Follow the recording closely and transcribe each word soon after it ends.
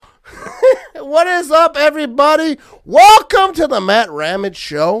What is up, everybody? Welcome to the Matt Ramage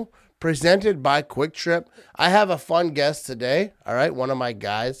Show, presented by Quick Trip. I have a fun guest today. All right, one of my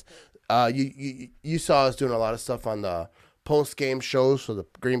guys. You saw us doing a lot of stuff on the post-game shows for the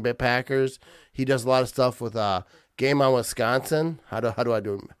Green Bay Packers. He does a lot of stuff with Game on Wisconsin. How do I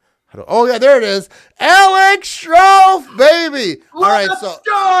do it? Oh, yeah, there it is. Alex Strouf, baby. All right, Let's go.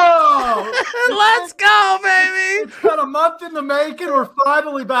 Let's go, baby. It's been a month in the making. We're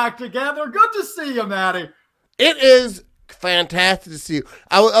finally back together. Good to see you, Matty. It is fantastic to see you.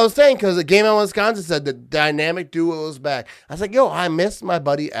 I was saying, because the Game on Wisconsin said the dynamic duo was back. I was like, yo, I missed my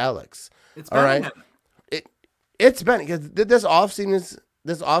buddy Alex. It's been all right. It's been, because this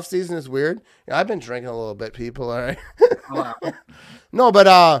offseason is weird. I've been drinking a little bit, people, all right? Wow. No,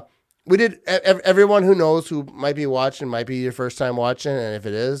 but we did, everyone who knows, who might be watching, might be your first time watching, and if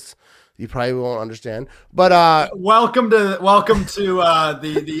it is, you probably won't understand. But welcome to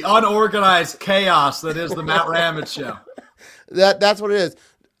the unorganized chaos that is the Matt Ramage Show. That's what it is.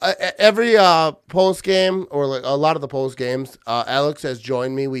 Every post game, or like a lot of the post games, Alex has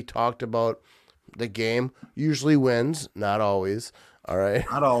joined me. We talked about the game. Usually wins, not always. All right,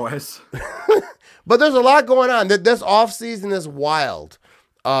 not always. But there's a lot going on. This offseason is wild.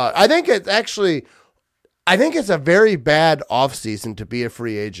 I think it's a very bad offseason to be a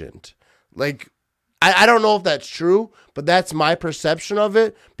free agent. Like, I don't know if that's true, but that's my perception of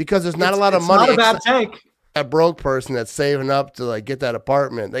it, because there's not a lot of money. It's not a bad take. A broke person that's saving up to like get that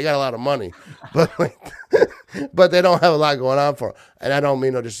apartment, they got a lot of money, but but they don't have a lot going on for them. And I don't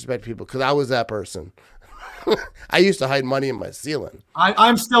mean no disrespect to people, because I was that person. I used to hide money in my ceiling.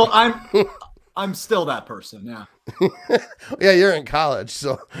 I'm still that person. Yeah. Yeah, you're in college,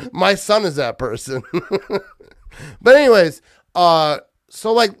 so my son is that person. But anyways,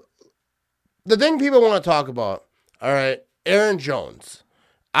 so like the thing people want to talk about, all right, Aaron Jones.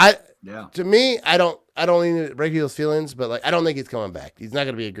 To me, I don't need to break people's feelings, but like I don't think he's coming back. He's not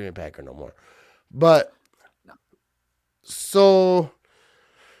going to be a Green Packer no more. But so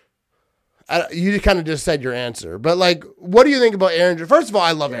you kind of just said your answer, but like, what do you think about Aaron Jones? First of all,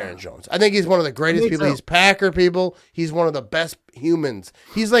 I love Aaron Jones. I think he's one of the greatest people. He's Packer people. He's one of the best humans.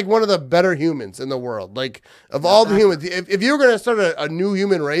 He's like one of the better humans in the world. Like, of all the humans, if you were going to start a new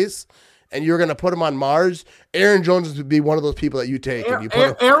human race and you're going to put him on Mars, Aaron Jones would be one of those people that you take.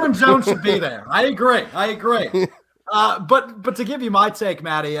 Aaron Jones should be there. I agree. But to give you my take,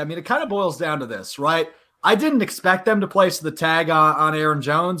 Matty, I mean, it kind of boils down to this, right? I didn't expect them to place the tag on Aaron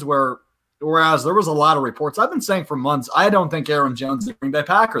Jones, whereas there was a lot of reports. I've been saying for months, I don't think Aaron Jones is a Green Bay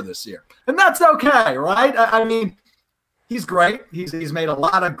Packer this year. And that's okay, right? I mean, he's great. He's made a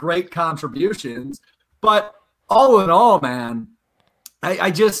lot of great contributions. But all in all, man,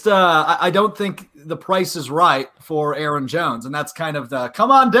 I don't think the price is right for Aaron Jones. And that's kind of the come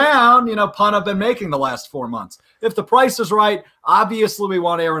on down, pun I've been making the last 4 months. If the price is right, obviously we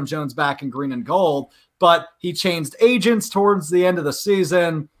want Aaron Jones back in green and gold. But he changed agents towards the end of the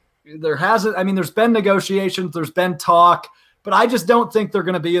season. There's been negotiations, there's been talk, but I just don't think they're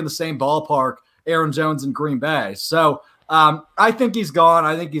going to be in the same ballpark, Aaron Jones and Green Bay. So I think he's gone.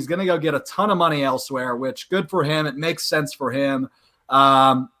 I think he's going to go get a ton of money elsewhere, which good for him. It makes sense for him.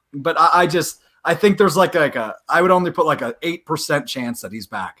 But I think there's I would only put like an 8% chance that he's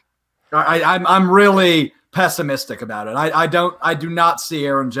back. I'm really pessimistic about it. I do not see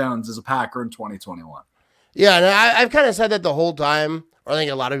Aaron Jones as a Packer in 2021. Yeah, and I've kind of said that the whole time. Or I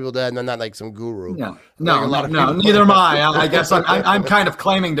think a lot of people did, and I'm not like some guru. No, neither am I. I guess I'm kind of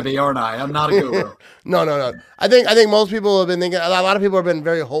claiming to be, aren't I? I'm not a guru. No. I think most people have been thinking. A lot of people have been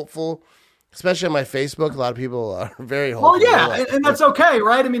very hopeful, especially on my Facebook. A lot of people are very hopeful. Well, yeah, and that's okay,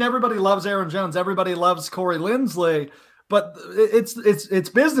 right? I mean, everybody loves Aaron Jones. Everybody loves Corey Linsley. But it's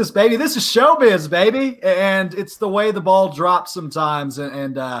business, baby. This is showbiz, baby. And it's the way the ball drops sometimes.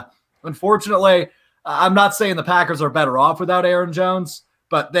 And unfortunately, I'm not saying the Packers are better off without Aaron Jones,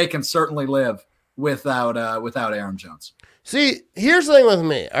 but they can certainly live without Aaron Jones. See, here's the thing with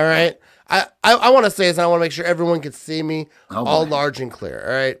me, all right? I want to say this, and I want to make sure everyone can see me all large and clear,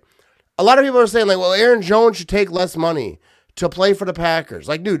 all right? A lot of people are saying, like, well, Aaron Jones should take less money to play for the Packers.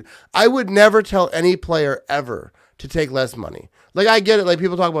 Like, dude, I would never tell any player ever to take less money. Like, I get it. Like,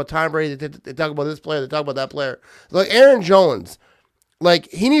 people talk about Tom Brady. They talk about this player. They talk about that player. Like, Aaron Jones, like,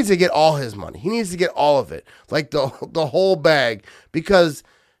 he needs to get all his money. He needs to get all of it, like the whole bag, because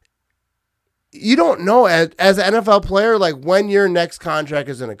you don't know as an NFL player, like, when your next contract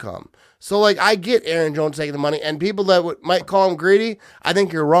is going to come. So, like, I get Aaron Jones taking the money, and people that might call him greedy, I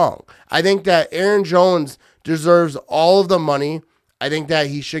think you're wrong. I think that Aaron Jones deserves all of the money. I think that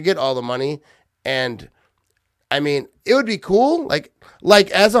he should get all the money, and I mean, it would be cool. Like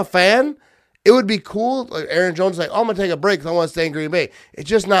as a fan, It would be cool. Like Aaron Jones, like, oh, I'm gonna take a break because I want to stay in Green Bay. It's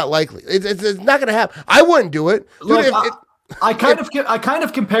just not likely. It's not gonna happen. I wouldn't do it. Dude, Look, I kind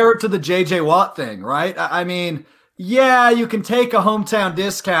of compare it to the J.J. Watt thing, right? I mean, yeah, you can take a hometown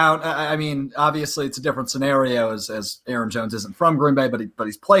discount. I mean, obviously, it's a different scenario as Aaron Jones isn't from Green Bay, but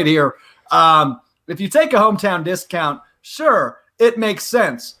he's played here. If you take a hometown discount, sure, it makes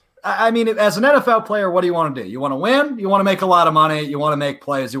sense. I mean, as an NFL player, what do you want to do? You want to win? You want to make a lot of money? You want to make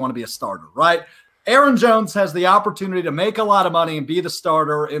plays? You want to be a starter, right? Aaron Jones has the opportunity to make a lot of money and be the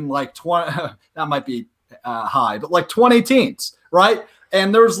starter in like 20. That might be high, but like 20 teams, right?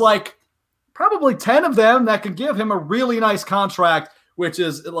 And there's like probably 10 of them that can give him a really nice contract, which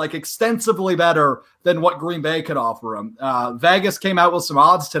is like extensively better than what Green Bay could offer him. Vegas came out with some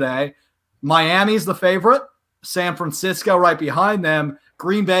odds today. Miami's the favorite. San Francisco right behind them.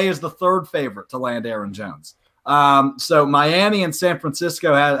 Green Bay is the third favorite to land Aaron Jones. So Miami and San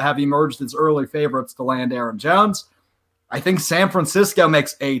Francisco have emerged as early favorites to land Aaron Jones. I think San Francisco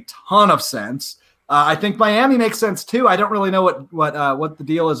makes a ton of sense. I think Miami makes sense too. I don't really know what the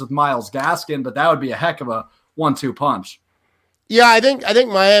deal is with Myles Gaskin, but that would be a heck of a 1-2 punch. Yeah, I think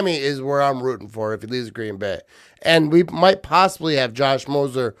Miami is where I'm rooting for if he leaves Green Bay. And we might possibly have Josh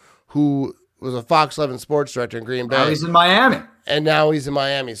Moser, who was a Fox 11 sports director in Green Bay. Now he's in Miami. And now he's in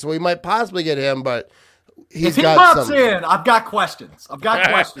Miami. So we might possibly get him, but if he pops in, I've got questions.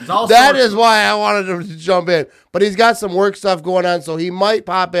 That is why I wanted him to jump in. But he's got some work stuff going on, so he might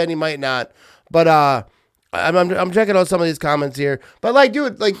pop in, he might not. But I'm checking out some of these comments here. But like,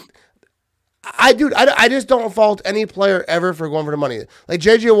 dude, I just don't fault any player ever for going for the money. Like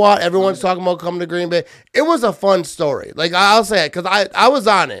J.J. Watt, everyone's talking about coming to Green Bay. It was a fun story. Like I'll say it because I was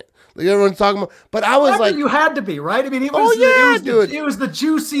on it. Like everyone's talking about, but I was like, you had to be, right? I mean, it was the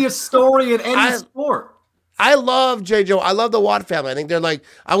juiciest story in any sport. I love J.J. I love the Watt family. I think they're like,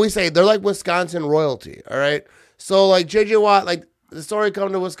 I always say, they're like Wisconsin royalty. All right. So like J.J. Watt, like the story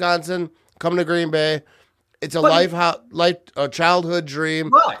coming to Wisconsin, coming to Green Bay, it's a childhood dream,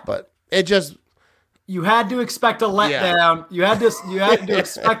 right. But it just. You had to expect a letdown. Yeah. You had to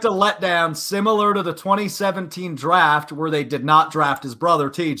expect a letdown similar to the 2017 draft where they did not draft his brother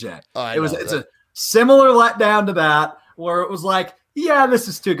TJ. It's a similar letdown to that where it was like, yeah, this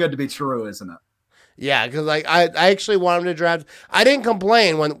is too good to be true, isn't it? Yeah, because like I actually wanted him to draft. I didn't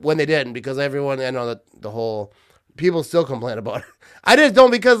complain when they didn't because everyone, I know that the whole people still complain about it. I just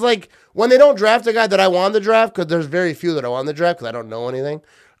don't because like when they don't draft a guy that I wanted to draft, because there's very few that I want to draft because I don't know anything.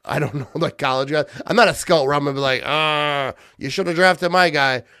 I don't know like college guys. I'm not a scout where I'm gonna be like, you should have drafted my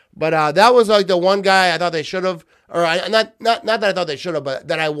guy. But that was like the one guy I thought they should have, or not that I thought they should have, but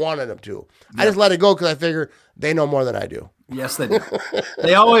that I wanted them to. Yeah. I just let it go because I figure they know more than I do. Yes, they do.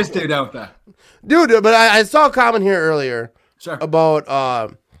 They always do, don't they? Dude, but I saw a comment here earlier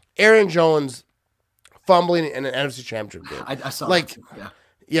about Aaron Jones fumbling in an NFC Championship game. I saw like, that.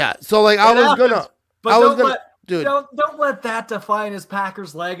 Yeah. So like Don't let that define his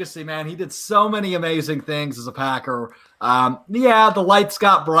Packers legacy, man. He did so many amazing things as a Packer. The lights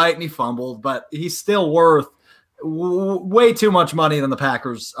got bright and he fumbled, but he's still worth way too much money than the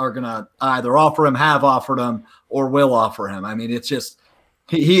Packers are going to either offer him, have offered him, or will offer him. I mean, it's just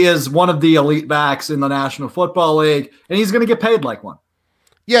he is one of the elite backs in the National Football League, and he's going to get paid like one.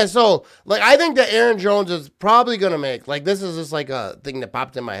 Yeah, so like I think that Aaron Jones is probably going to make, like this is just like a thing that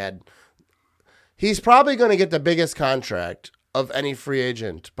popped in my head. He's probably going to get the biggest contract of any free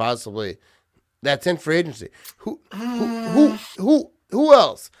agent possibly that's in free agency. Who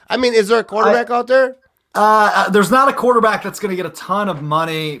else? I mean, is there a quarterback out there? There's not a quarterback that's going to get a ton of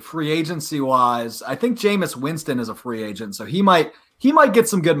money free agency wise. I think Jameis Winston is a free agent, so he might get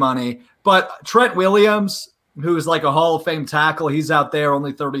some good money. But Trent Williams, who's like a Hall of Fame tackle, he's out there,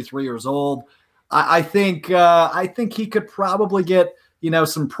 only 33 years old. I think he could probably get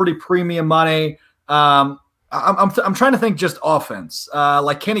some pretty premium money. I'm trying to think just offense.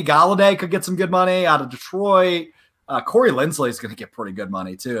 Like Kenny Golladay could get some good money out of Detroit. Corey Linsley is going to get pretty good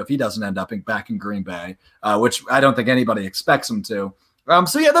money too if he doesn't end up back in Green Bay, which I don't think anybody expects him to.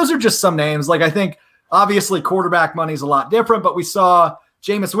 So yeah, those are just some names. Like I think obviously quarterback money is a lot different, but we saw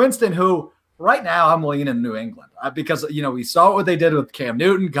Jameis Winston, who right now I'm leaning New England because we saw what they did with Cam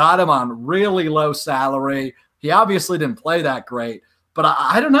Newton, got him on really low salary. He obviously didn't play that great. But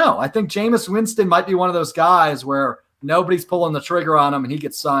I don't know. I think Jameis Winston might be one of those guys where nobody's pulling the trigger on him and he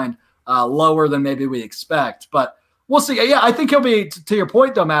gets signed lower than maybe we expect. But we'll see. Yeah, I think he'll be, to your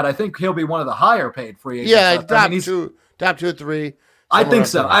point though, Matt, I think he'll be one of the higher paid free agents. Yeah, top two or three. I think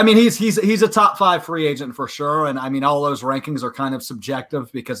so. I mean, he's a top 5 free agent for sure. And I mean, all those rankings are kind of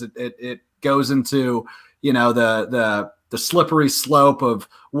subjective because it goes into, the slippery slope of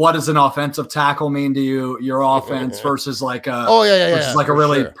what does an offensive tackle mean to your offense versus like a a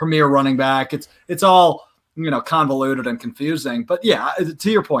really premier running back. It's all convoluted and confusing. But yeah,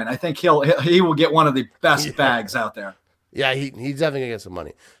 to your point, I think he will get one of the best bags out there. Yeah, he's definitely gonna get some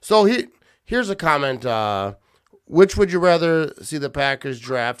money. So here's a comment. Which would you rather see the Packers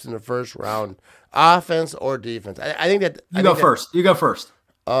draft in the first round, offense or defense? I think that you go first. You go first.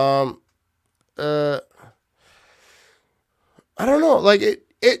 I don't know. Like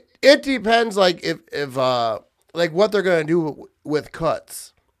it depends. Like if like what they're gonna do with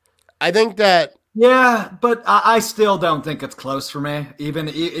cuts. I think that. Yeah, but I still don't think it's close for me. Even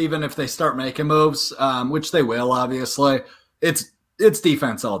if they start making moves, which they will, obviously, it's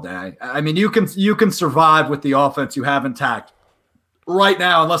defense all day. I mean, you can survive with the offense you have intact right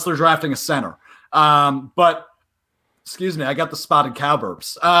now, unless they're drafting a center. But excuse me, I got the spotted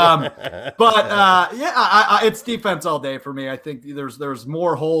cowbirds. It's defense all day for me. I think there's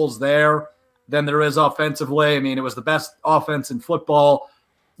more holes there than there is offensively. I mean, it was the best offense in football.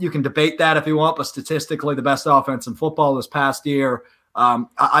 You can debate that if you want, but statistically, the best offense in football this past year.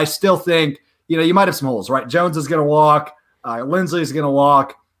 I still think, you might have some holes, right? Jones is going to walk. Lindsey is going to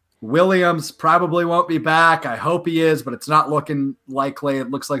walk. Williams probably won't be back. I hope he is, but it's not looking likely.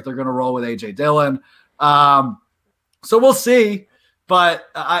 It looks like they're going to roll with A.J. Dillon. So we'll see, but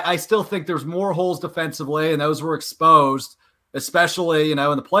I still think there's more holes defensively, and those were exposed, especially, in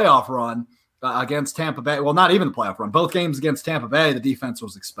the playoff run against Tampa Bay. Well, not even the playoff run. Both games against Tampa Bay, the defense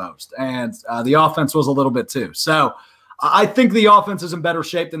was exposed, and the offense was a little bit too. So I think the offense is in better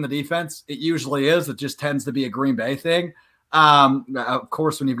shape than the defense. It usually is. It just tends to be a Green Bay thing. Of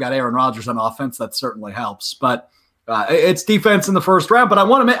course, when you've got Aaron Rodgers on offense, that certainly helps, but it's defense in the first round, but I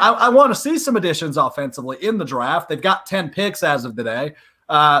want to see some additions offensively in the draft. They've got 10 picks as of today.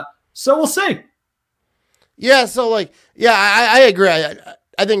 So we'll see. Yeah. So I agree.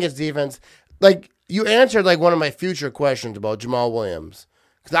 I think it's defense. Like you answered like one of my future questions about Jamal Williams.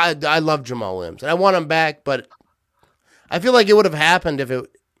 Cause I love Jamal Williams and I want him back, but I feel like it would have happened if it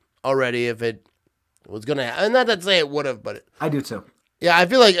was going to happen. And not to say it would have, but I do too. Yeah, I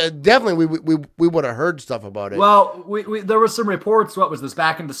feel like definitely we would have heard stuff about it. Well, there were some reports, what was this,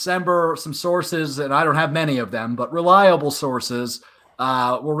 back in December, some sources, and I don't have many of them, but reliable sources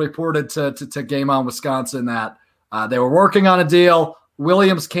were reported to Game On Wisconsin that they were working on a deal.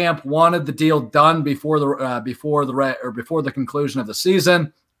 Williams camp wanted the deal done before the conclusion of the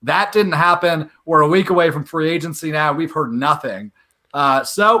season. That didn't happen. We're a week away from free agency now. We've heard nothing. He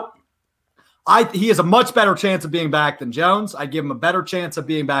has a much better chance of being back than Jones. I give him a better chance of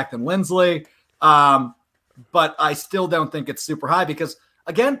being back than Lindsey. But I still don't think it's super high because,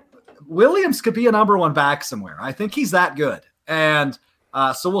 again, Williams could be a number one back somewhere. I think he's that good. And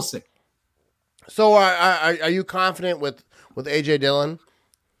so we'll see. So are you confident with A.J. Dillon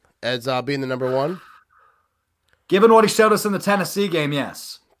as being the number one? Given what he showed us in the Tennessee game,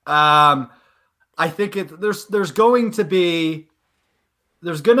 yes. I think there's going to be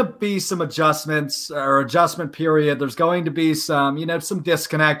some adjustments or adjustment period. There's going to be some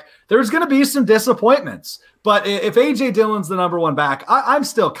disconnect. There's going to be some disappointments. But if A.J. Dillon's the number one back, I'm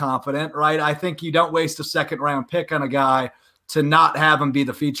still confident, right? I think you don't waste a second-round pick on a guy to not have him be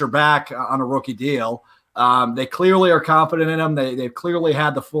the feature back on a rookie deal. They clearly are confident in him. They've clearly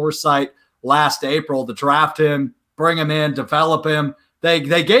had the foresight last April to draft him, bring him in, develop him. They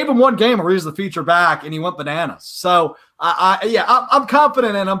gave him one game where he was the feature back, and he went bananas. So, I'm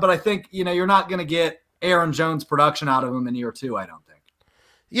confident in him, but I think, you're not going to get Aaron Jones production out of him in year two, I don't think.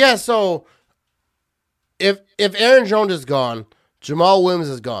 Yeah, so if Aaron Jones is gone, Jamal Williams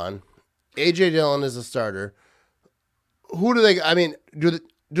is gone, A.J. Dillon is a starter, who do they – I mean, do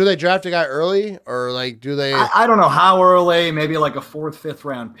they draft a guy early or, do they – I don't know how early, maybe like a 4th, 5th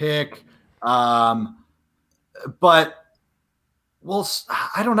round pick. But – well,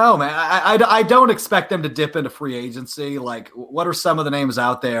 I don't know, man. I don't expect them to dip into free agency. Like, what are some of the names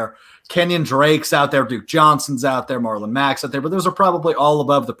out there? Kenyon Drake's out there. Duke Johnson's out there. Marlon Mack's out there. But those are probably all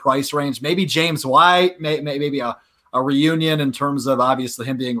above the price range. Maybe James White, maybe a reunion in terms of obviously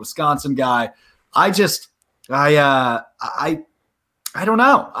him being a Wisconsin guy. I don't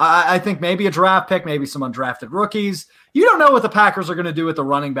know. I think maybe a draft pick, maybe some undrafted rookies. You don't know what the Packers are going to do with the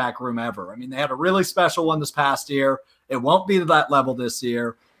running back room ever. I mean, they had a really special one this past year. It won't be to that level this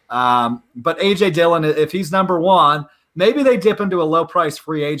year. But A.J. Dillon, if he's number one, maybe they dip into a low-price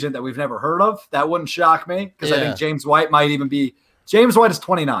free agent that we've never heard of. That wouldn't shock me because I think James White might even be – James White is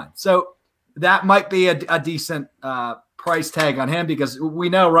 29. So that might be a decent price tag on him because we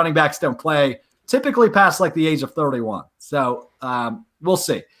know running backs don't play typically past like the age of 31. So we'll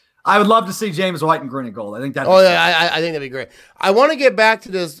see. I would love to see James White in green and gold. I think that. I think that'd be great. I want to get back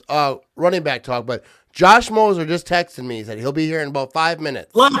to this running back talk, but Josh Moser just texted me. He said he'll be here in about 5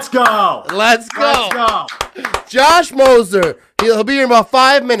 minutes. Let's go. Let's go. Josh Moser. He'll be here in about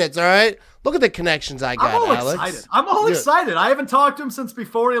 5 minutes. All right. Look at the connections I got, Alex. I'm all excited. I haven't talked to him since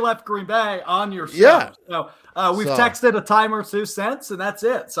before he left Green Bay on your show. Yeah. So we've texted a time or two since, and that's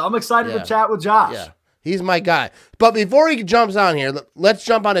it. So I'm excited to chat with Josh. Yeah. He's my guy. But before he jumps on here, let's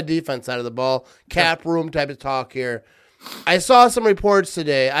jump on the defense side of the ball. Cap room type of talk here. I saw some reports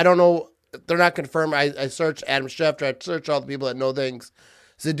today. I don't know. They're not confirmed. I searched Adam Schefter. I searched all the people that know things.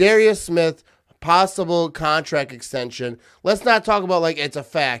 Zadarius Smith, possible contract extension. Let's not talk about like it's a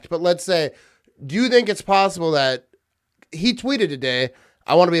fact, but let's say, do you think it's possible that he tweeted today,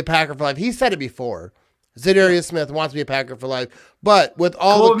 I want to be a Packer for life. He said it before. Zadarius Smith wants to be a Packer for life. But with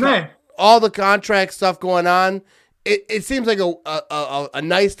all the contract stuff going on, it seems like a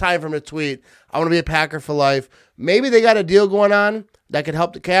nice time for him to tweet, I want to be a Packer for life. Maybe they got a deal going on that could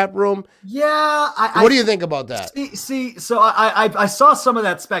help the cap room. Yeah. What do you think about that? So I saw some of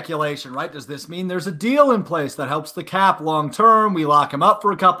that speculation, right? Does this mean there's a deal in place that helps the cap long term? We lock him up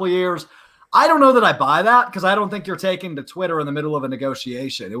for a couple of years. I don't know that I buy that because I don't think you're taking to Twitter in the middle of a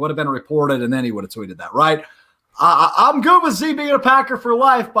negotiation. It would have been reported and then he would have tweeted that, right? I'm good with Z being a Packer for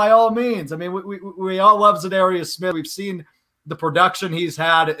life by all means. I mean, we all love Zadarius Smith. We've seen the production he's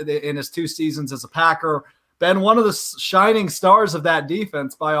had in his 2 seasons as a Packer. Been one of the shining stars of that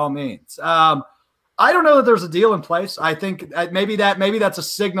defense by all means. I don't know that there's a deal in place. I think maybe that's a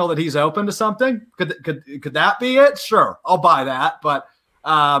signal that he's open to something. Could that be it? Sure, I'll buy that. But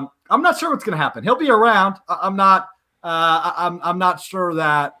I'm not sure what's going to happen. He'll be around. I'm not sure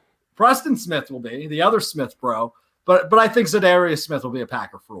that Preston Smith will be the other Smith bro. But I think Zadarius Smith will be a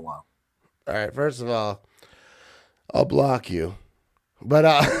Packer for a while. All right. First of all, I'll block you. But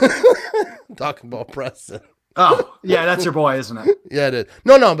talking about Preston. Oh, yeah, that's your boy, isn't it? Yeah, it is.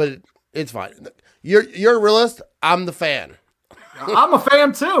 No, but it's fine. You're a realist. I'm the fan. I'm a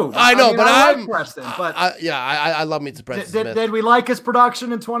fan too. I know, but I I'm like Preston. But I love me some Preston. Did we like his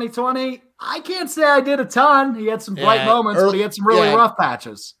production in 2020? I can't say I did a ton. He had some bright moments, but he had some really rough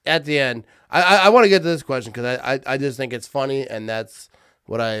patches. At the end, I want to get to this question because I just think it's funny and that's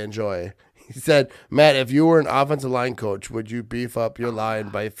what I enjoy. He said, Matt, if you were an offensive line coach, would you beef up your line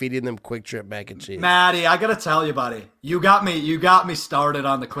by feeding them Quick Trip mac and cheese? Matty, I gotta tell you, buddy, you got me started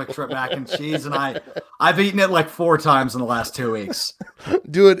on the Quick Trip mac and cheese, and I've eaten it like 4 times in the last 2 weeks.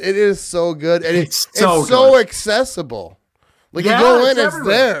 Dude, it is so good, and it's so accessible. Like you go in, it's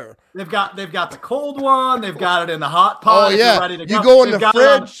there. They've got the cold one. They've got it in the hot pot. Oh yeah, ready to you go in the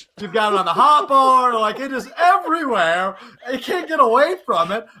fridge. You've got it on the hot bar. Like it is everywhere. You can't get away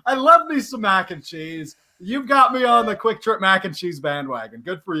from it. I love me some mac and cheese. You've got me on the Quick Trip mac and cheese bandwagon.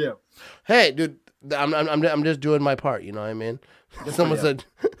 Good for you. Hey, dude, I'm just doing my part. You know what I mean? Someone said,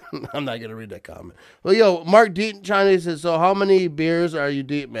 I'm not gonna read that comment. Well, yo, Mark Deaton Chinese says, so how many beers are you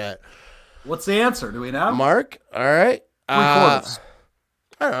deep, Matt? What's the answer? Do we know? Mark, all right. 3/4.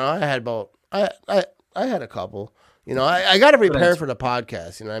 I don't know. I had about I had a couple. You know, I got to prepare for the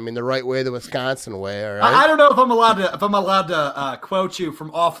podcast. You know, I mean, the right way, the Wisconsin way. All right. I don't know if I'm allowed to quote you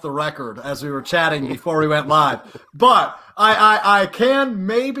from off the record as we were chatting before we went live, but I can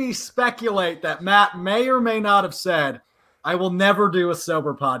maybe speculate that Matt may or may not have said, "I will never do a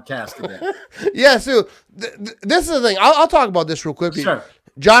sober podcast again." Yeah. So this is the thing. I'll talk about this real quickly. Sure.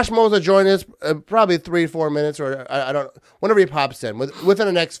 Josh Moser joined us probably 3-4 minutes, or I don't, whenever he pops in, within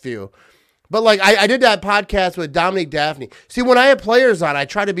the next few. But like I did that podcast with Dominic Daphne. See, when I have players on, I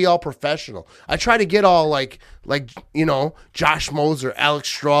try to be all professional. I try to get all like you know, Josh Moser, Alex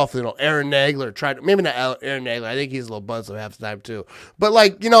Strouf, you know, Aaron Nagler. Maybe not Aaron Nagler. I think he's a little buzzed half the time too. But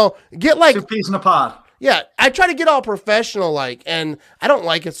like, you know, get like 2 peas in a pod. Yeah, I try to get all professional, and I don't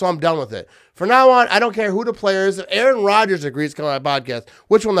like it, so I'm done with it. From now on, I don't care who the player is. If Aaron Rodgers agrees to come on my podcast,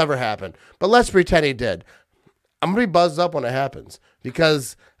 which will never happen, but let's pretend he did, I'm going to be buzzed up when it happens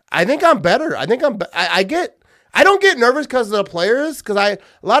because I think I'm better. I think I don't get nervous because of the players, because a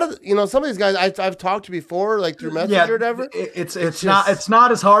lot of, you know, some of these guys I've talked to before, like through Messenger or whatever. It's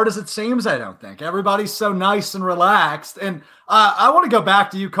not as hard as it seems. I don't think everybody's so nice and relaxed. And I want to go back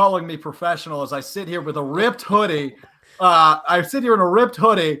to you calling me professional as I sit here with a ripped hoodie. I sit here in a ripped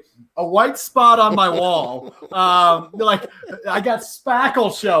hoodie, a white spot on my wall. Like I got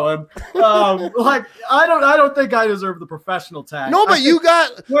spackle showing. Like I don't think I deserve the professional tag. No, but you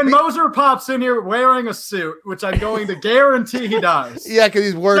got when Moser pops in here wearing a suit, which I'm going to guarantee he does. Yeah, because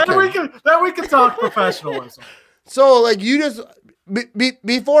he's working. Then we can talk professionalism. So like you just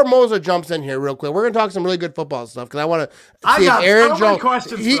before Moser jumps in here real quick, we're going to talk some really good football stuff because I want to see if Aaron Jones.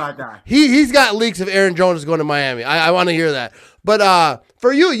 Questions for that guy. He's got leaks if Aaron Jones is going to Miami. I want to hear that. But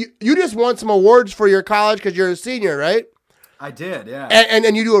for you just won some awards for your college because you're a senior, right? I did, yeah.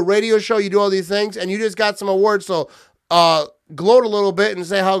 And you do a radio show, you do all these things, and you just got some awards. So gloat a little bit and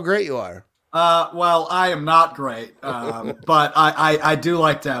say how great you are. Well, I am not great, but I do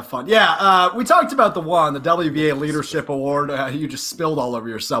like to have fun. Yeah, we talked about the WBA Leadership Award. You just spilled all over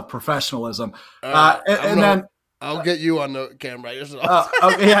yourself, professionalism. And then I'll get you on the camera yourself.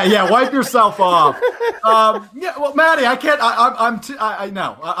 Okay, yeah, wipe yourself off. Yeah, well, Maddie, I can't. I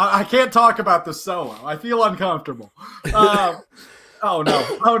know. I can't talk about this solo. I feel uncomfortable. Oh no.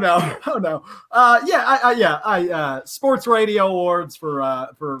 Sports radio awards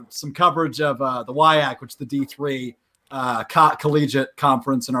for some coverage of the WIAC, which is the D3 collegiate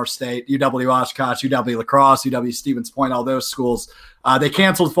conference in our state. UW Oshkosh, UW La Crosse, UW Stevens Point, all those schools. They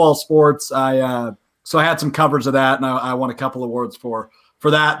canceled fall sports. So I had some coverage of that, and I won a couple awards for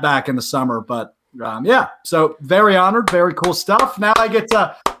that back in the summer. But so very honored, very cool stuff. Now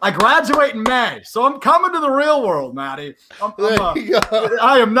I graduate in May, so I'm coming to the real world, Maddie.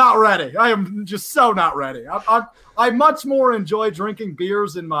 I am not ready. I am just so not ready. I much more enjoy drinking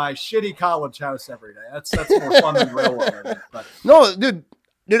beers in my shitty college house every day. That's more fun than the real world. But no, dude,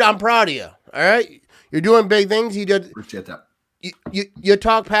 I'm proud of you. All right, you're doing big things. You did. Appreciate that. You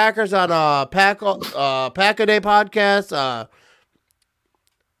talk Packers on Pack-A-Day podcast, a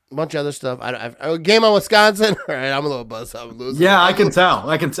bunch of other stuff. I game on Wisconsin. All right, I'm a little buzzed. I'm losing. Yeah, I can tell.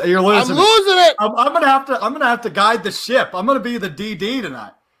 You're losing. I'm losing it. I'm gonna have to guide the ship. I'm gonna be the DD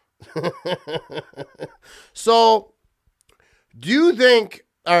tonight. So, do you think?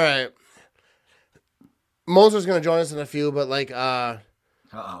 All right, Moser's gonna join us in a few, but like, I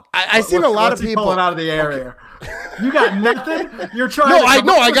seen a lot of people pulling out of the area. Okay. You got nothing. You're trying.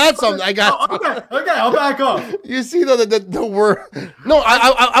 No, I got something. I got. Okay, I'll back off. You see the word. No,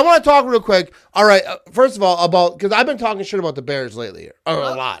 I want to talk real quick. All right, first of all, because I've been talking shit about the Bears lately, a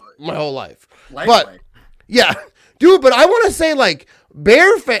lot, my whole life. But yeah, dude. But I want to say like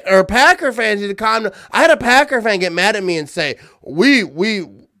Packer fans need to calm down. I had a Packer fan get mad at me and say we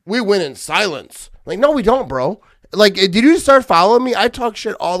win in silence. Like, no, we don't, bro. Like, did you start following me? I talk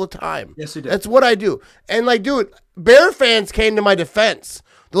shit all the time. Yes, you did. That's what I do. And like, dude, Bear fans came to my defense.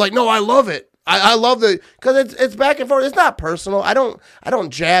 They're like, no, I love it. I love because it's back and forth. It's not personal. I don't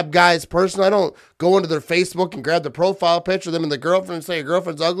jab guys personal. I don't go into their Facebook and grab the profile picture of them and the girlfriend and say your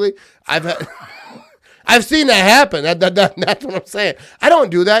girlfriend's ugly. I've seen that happen. That's what I'm saying. I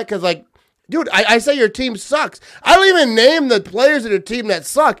don't do that because like, dude, I say your team sucks. I don't even name the players of your team that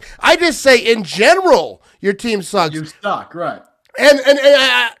suck. I just say in general your team sucks. You suck, right? And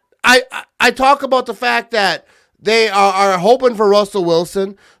I talk about the fact that they are hoping for Russell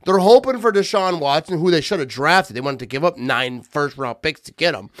Wilson. They're hoping for Deshaun Watson, who they should have drafted. They wanted to give up 9 first-round picks to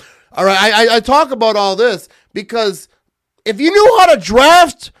get him. All right, I talk about all this because if you knew how to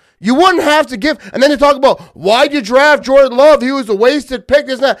draft, you wouldn't have to give. And then they talk about, why'd you draft Jordan Love? He was a wasted pick.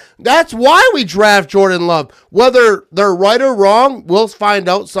 That's why we draft Jordan Love. Whether they're right or wrong, we'll find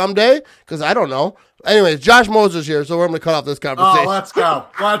out someday because I don't know. Anyways, Josh Moser's here, so we're going to cut off this conversation. Oh, let's go.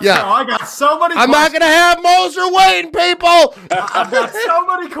 Let's go. I got so many questions. I'm not going to have Moser waiting, people. I've got so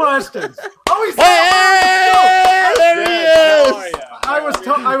many questions. Oh, he's there he is. I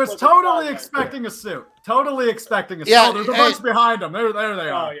was totally expecting a suit. Totally expecting a suit. Yeah, there's a bunch behind them. There they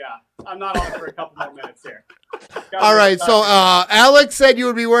are. Oh, yeah. I'm not on for a couple more minutes here. All right, so Alex said you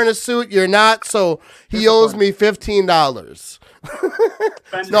would be wearing a suit. You're not, so he owes me $15.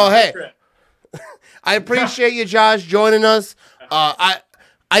 No, hey. I appreciate you, Josh, joining us. I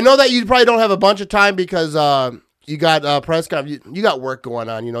know that you probably don't have a bunch of time because you got press conference. You got work going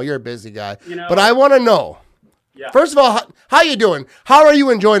on. You know, you're a busy guy. But I want to know. Yeah. First of all, how you doing? How are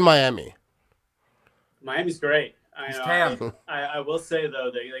you enjoying Miami? Miami's great. I will say though,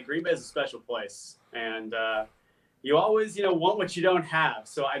 that Green Bay is a special place, and you always want what you don't have.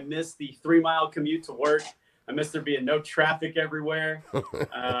 So I miss the 3-mile commute to work. I miss there being no traffic everywhere.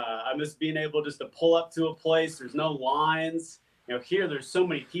 I miss being able just to pull up to a place. There's no lines. Here there's so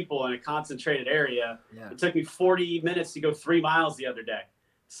many people in a concentrated area. Yeah. It took me 40 minutes to go 3 miles the other day.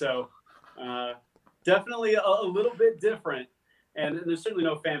 So definitely a little bit different. And there's certainly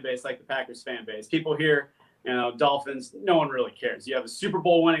no fan base like the Packers fan base. People here, Dolphins, no one really cares. You have a Super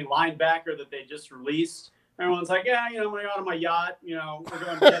Bowl winning linebacker that they just released. Everyone's like, yeah, I'm going to go on my yacht. We're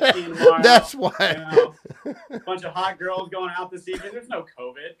going jet skiing tomorrow. That's why. A bunch of hot girls going out this evening. There's no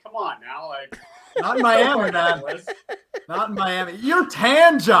COVID. Come on now. Like, not in Miami, man. Not in Miami. You're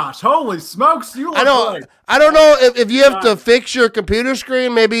tan, Josh. Holy smokes. You look I don't know if you have to fix your computer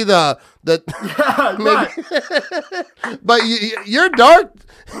screen, maybe the yeah, maybe, but you're dark.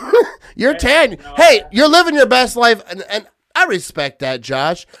 You're tan. Hey, you're living your best life, and I respect that,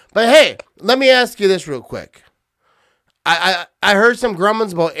 Josh. But hey, let me ask you this real quick. I heard some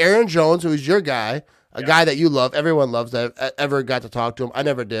grumblings about Aaron Jones, who's your guy, a guy that you love. Everyone loves that. I ever got to talk to him. I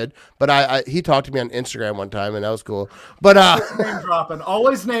never did, but he talked to me on Instagram one time, and that was cool. But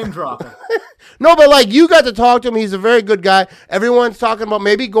always name dropping. No, but like you got to talk to him. He's a very good guy. Everyone's talking about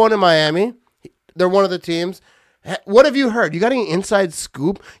maybe going to Miami. They're one of the teams. What have you heard? You got any inside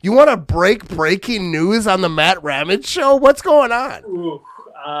scoop? You want to breaking news on the Matt Ramage show? What's going on? Ooh,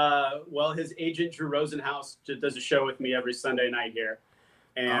 well, his agent Drew Rosenhaus does a show with me every Sunday night here,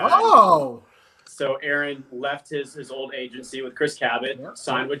 and so Aaron left his old agency with Chris Cabot,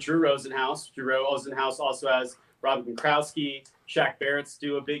 signed with Drew Rosenhaus. Drew Rosenhaus also has Robin Gronkowski, Shaq Barrett's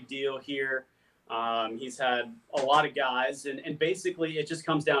do a big deal here. He's had a lot of guys, and basically it just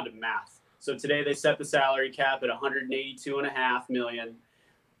comes down to math. So today they set the salary cap at $182.5 million.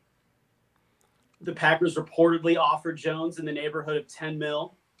 The Packers reportedly offered Jones in the neighborhood of $10 million,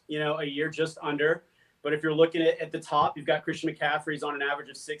 a year just under. But if you're looking at the top, you've got Christian McCaffrey's on an average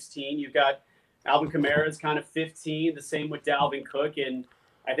of 16. You've got Alvin Kamara's kind of 15. The same with Dalvin Cook, and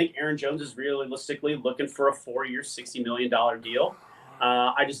I think Aaron Jones is realistically looking for a 4-year, $60 million deal.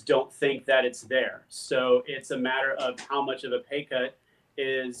 I just don't think that it's there. So it's a matter of how much of a pay cut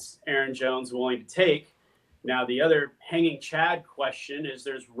is Aaron Jones willing to take. Now, the other hanging Chad question is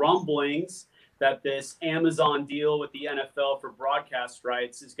there's rumblings that this Amazon deal with the NFL for broadcast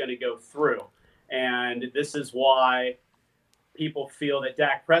rights is going to go through. And this is why people feel that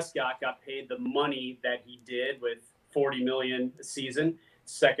Dak Prescott got paid the money that he did with $40 million a season,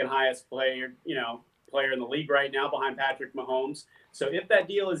 second highest player in the league right now behind Patrick Mahomes. So if that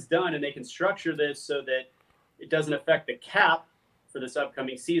deal is done and they can structure this so that it doesn't affect the cap for this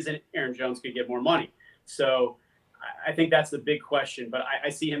upcoming season, Aaron Jones could get more money. So I think that's the big question. But I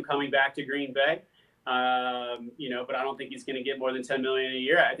see him coming back to Green Bay. But I don't think he's going to get more than $10 million a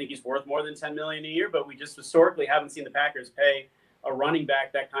year. I think he's worth more than $10 million a year. But we just historically haven't seen the Packers pay a running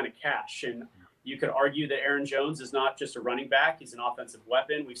back that kind of cash. And you could argue that Aaron Jones is not just a running back; he's an offensive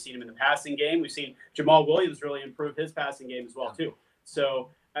weapon. We've seen him in the passing game. We've seen Jamal Williams really improve his passing game as well too. So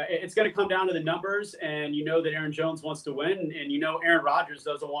it's going to come down to the numbers, and that Aaron Jones wants to win, and Aaron Rodgers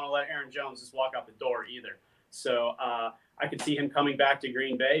doesn't want to let Aaron Jones just walk out the door either. So I could see him coming back to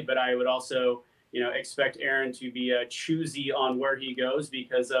Green Bay, but I would also expect Aaron to be choosy on where he goes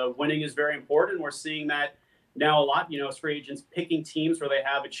because winning is very important. We're seeing that now a lot, as free agents picking teams where they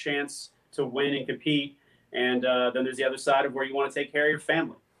have a chance to win and compete. And then there's the other side of where you want to take care of your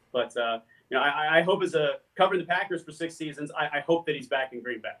family. But, I hope as covering the Packers for 6 seasons, I hope that he's back in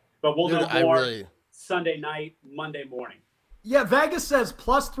Green Bay. But we'll know more Sunday night, Monday morning. Yeah, Vegas says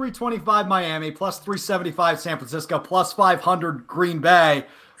plus 325 Miami, plus 375 San Francisco, plus 500 Green Bay.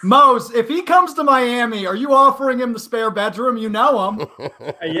 Mose, if he comes to Miami, are you offering him the spare bedroom? You know him.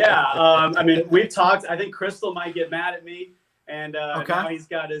 Yeah. We've talked. I think Crystal might get mad at me. And now he's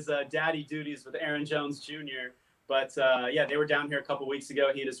got his daddy duties with Aaron Jones Jr. But, they were down here a couple weeks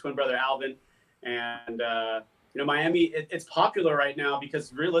ago. He and his twin brother, Alvin. And, Miami, it's popular right now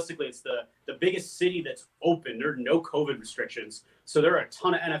because realistically it's the biggest city that's open. There are no COVID restrictions. So there are a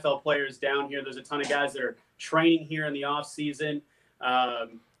ton of NFL players down here. There's a ton of guys that are training here in the off season.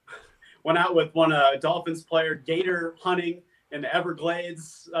 Went out with one Dolphins player gator hunting in the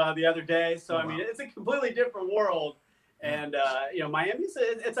Everglades the other day. So, it's a completely different world. And, Miami's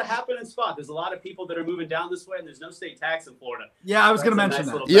it's a happening spot. There's a lot of people that are moving down this way, and there's no state tax in Florida. Yeah, I was going to mention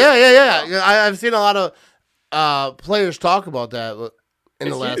that. Yeah. I've seen a lot of players talk about that in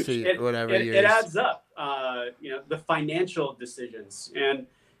the last few years. It adds up, the financial decisions. And,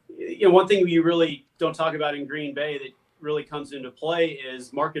 one thing you really don't talk about in Green Bay that really comes into play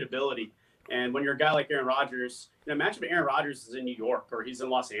is marketability. And when you're a guy like Aaron Rodgers, imagine if Aaron Rodgers is in New York or he's in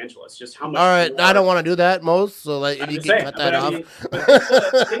Los Angeles. Just how much? All right, I don't want to do that, Mose. So if you can cut that off.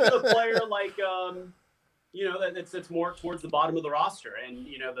 Think of a player like that's more towards the bottom of the roster, and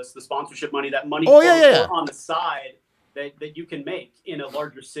the sponsorship money, that money on the side that you can make in a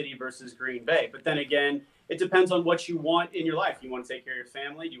larger city versus Green Bay. But then again, it depends on what you want in your life. You want to take care of your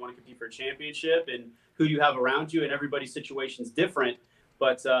family. Do you want to compete for a championship? And who you have around you, and everybody's situation is different.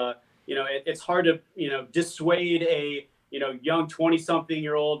 But it's hard to dissuade a young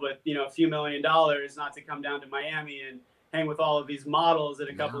 20-something-year-old with, a few $1 million not to come down to Miami and hang with all of these models at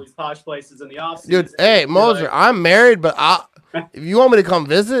a couple of these posh places in the offseason. Dude, hey, Moser, I'm married, but if you want me to come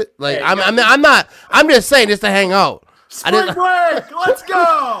visit, I'm just saying just to hang out. Spring break, let's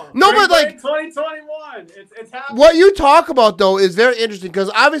go. No, but like 2021, it's happening. What you talk about though is very interesting because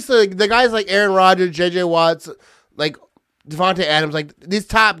obviously the guys like Aaron Rodgers, J.J. Watts, like Devontae Adams, like these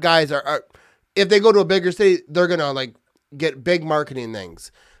top guys are if they go to a bigger city, they're gonna like get big marketing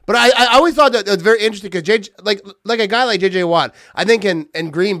things. But I always thought that it was very interesting because like a guy like J.J. Watt, I think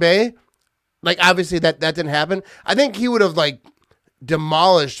in Green Bay, like obviously that didn't happen. I think he would have like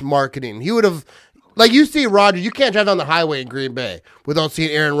demolished marketing. He would have, like you see Rodgers, you can't drive down the highway in Green Bay without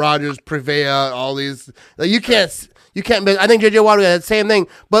seeing Aaron Rodgers, Prevea, all these. Like you can't. I think J.J. Watt would have that same thing.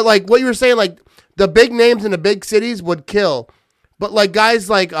 But like what you were saying, like the big names in the big cities would kill. But like guys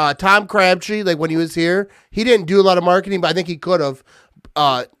like Tom Crabtree, like when he was here, he didn't do a lot of marketing, but I think he could have.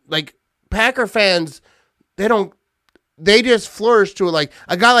 Like Packer fans, they just flourish to it. Like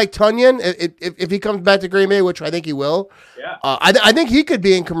a guy like Tunyon, if he comes back to Green Bay, which I think he will. Yeah. I think he could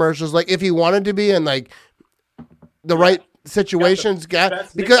be in commercials, like if he wanted to be in like the right situations.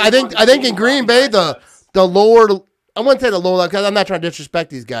 Because I think in Green Bay the lower, I wouldn't say the lower, because I'm not trying to disrespect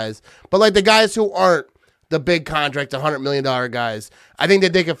these guys, but like the guys who aren't the big contract, $100 million guys, I think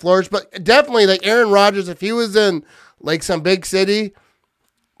that they could flourish. But definitely like Aaron Rodgers, if he was in like some big city,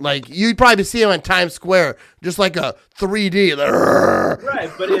 like you'd probably see him in Times Square, just like a 3D.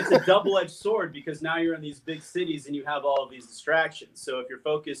 Right, but it's a double-edged sword because now you're in these big cities and you have all of these distractions. So if your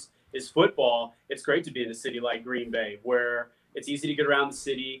focus is football, it's great to be in a city like Green Bay where it's easy to get around the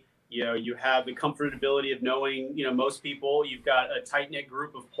city. You have the comfortability of knowing, most people. You've got a tight-knit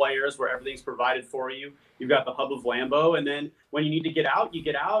group of players where everything's provided for you. You've got the hub of Lambeau, and then when you need to get out, you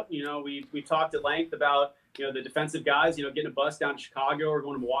get out. We talked at length about the defensive guys, getting a bus down to Chicago or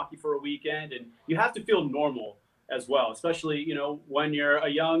going to Milwaukee for a weekend, and you have to feel normal as well, especially when you're a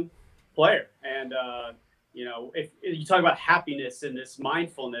young player. And if you talk about happiness and this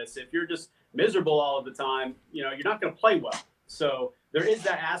mindfulness, if you're just miserable all of the time, you're not going to play well. So there is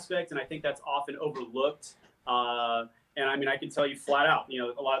that aspect, and I think that's often overlooked. And I mean, I can tell you flat out,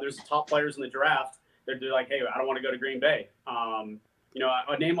 there's top players in the draft. They're like, hey, I don't want to go to Green Bay.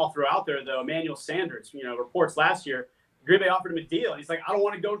 A name I'll throw out there, though, Emmanuel Sanders, reports last year, Green Bay offered him a deal. And he's like, I don't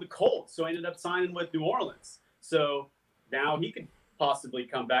want to go to the Colts. So I ended up signing with New Orleans. So now he could possibly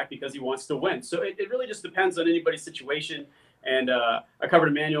come back because he wants to win. So it really just depends on anybody's situation. And I covered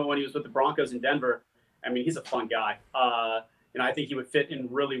Emmanuel when he was with the Broncos in Denver. I mean, he's a fun guy. I think he would fit in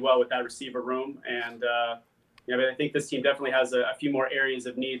really well with that receiver room. And, I think this team definitely has a few more areas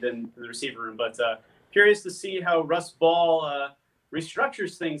of need than the receiver room. But curious to see how Russ Ball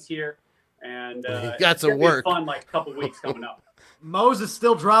restructures things here. And got some work. Fun, couple weeks coming up. Mose is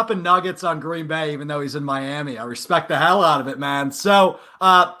still dropping nuggets on Green Bay, even though he's in Miami. I respect the hell out of it, man. So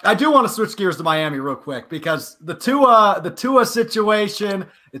I do want to switch gears to Miami real quick because the Tua situation,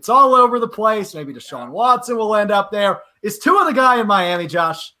 it's all over the place. Maybe Deshaun Watson will end up there. Is Tua the guy in Miami,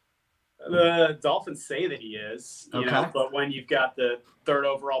 Josh? The Dolphins say that he is, but when you've got the 3rd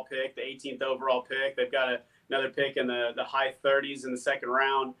overall pick, the 18th overall pick, they've got another pick in the high 30s in the second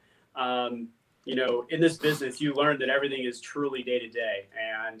round. In this business, you learn that everything is truly day to day.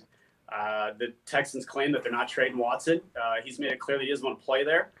 And the Texans claim that they're not trading Watson. He's made it clear that he doesn't want to play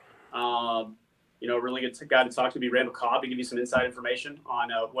there. A really good guy to talk to would be Randall Cobb to give you some inside information on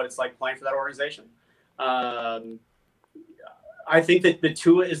what it's like playing for that organization. I think that the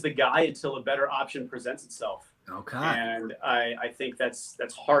Tua is the guy until a better option presents itself. Okay. And I think that's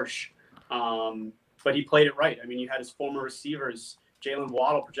harsh. But he played it right. I mean, you had his former receivers, Jalen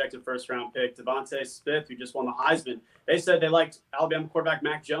Waddle, projected first-round pick, Devontae Smith, who just won the Heisman. They said they liked Alabama quarterback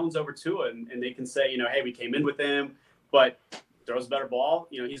Mac Jones over Tua, and they can say, hey, we came in with him, but throws a better ball.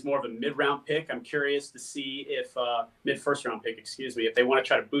 He's more of a mid-round pick. I'm curious to see if mid-first-round pick, if they want to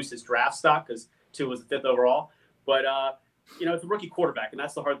try to boost his draft stock because Tua was the 5th overall. But it's a rookie quarterback, and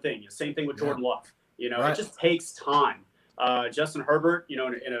that's the hard thing. Same thing with Jordan Love. It just takes time. Justin Herbert, in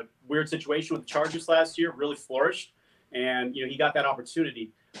a weird situation with the Chargers last year, really flourished, and he got that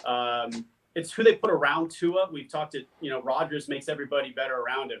opportunity. It's who they put around Tua. We've talked to Rodgers makes everybody better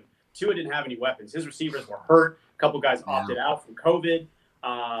around him. Tua didn't have any weapons. His receivers were hurt. A couple guys opted out from COVID.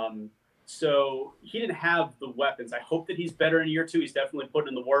 So he didn't have the weapons. I hope that he's better in year 2. He's definitely putting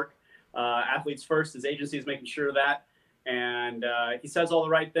in the work. Athletes first. His agency is making sure of that. And he says all the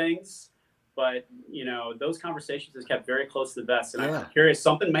right things. But, those conversations is kept very close to the vest. And I'm curious,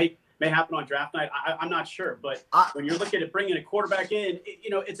 something may happen on draft night. I'm not sure. But when you're looking at bringing a quarterback in,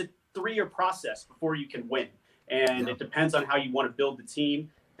 it's a 3-year process before you can win. and it depends on how you want to build the team.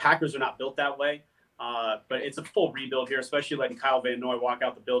 Packers are not built that way, but it's a full rebuild here, especially letting Kyle Van Noy walk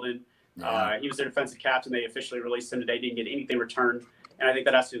out the building. He was their defensive captain. They officially released him today. Didn't get anything returned, and I think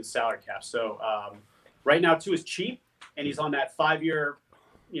that has to do with the salary cap. So right now, Tua is cheap, and he's on that 5-year,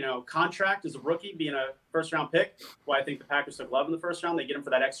 contract as a rookie, being a first-round pick. Well, I think the Packers took Love in the first round. They get him for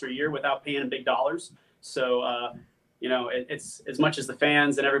that extra year without paying him big dollars. So, it's as much as the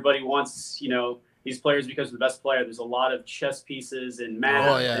fans and everybody wants, these players because of the best player. There's a lot of chess pieces and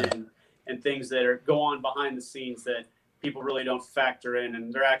math and things that go on behind the scenes that people really don't factor in,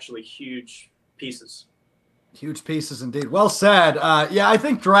 and they're actually huge pieces. Huge pieces indeed. Well said. I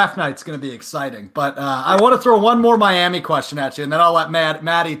think draft night's going to be exciting, but I want to throw one more Miami question at you, and then I'll let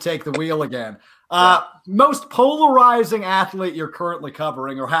Maddie take the wheel again. Most polarizing athlete you're currently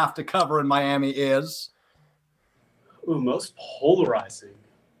covering or have to cover in Miami is? Ooh, most polarizing.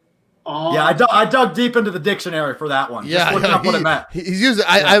 I dug deep into the dictionary for that one. Just looking up what it meant. He's using.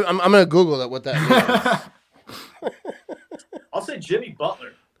 I'm going to Google it. What that means. I'll say Jimmy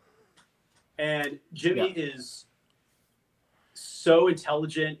Butler. And Jimmy is so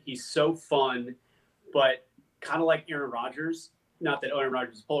intelligent. He's so fun, but kind of like Aaron Rodgers. Not that Aaron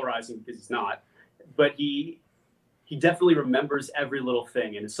Rodgers is polarizing because he's not, but he definitely remembers every little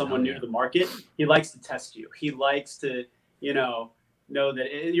thing. And as someone new to the market, he likes to test you. He likes to, know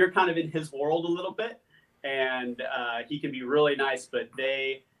that you're kind of in his world a little bit, and he can be really nice. But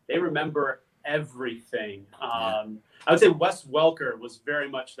they remember everything. I would say Wes Welker was very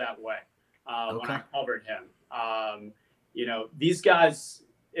much that way. When I covered him, these guys,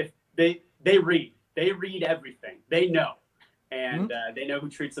 if they read everything, they know, and they know who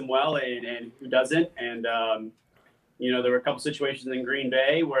treats them well and who doesn't. And, there were a couple situations in Green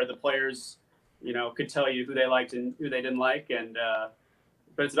Bay where the players, could tell you who they liked and who they didn't like. And,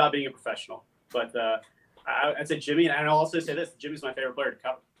 but it's about being a professional. But I'd say Jimmy, and I'll also say this, Jimmy's my favorite player to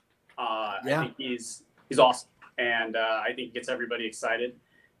cover. I think he's awesome. And I think he gets everybody excited.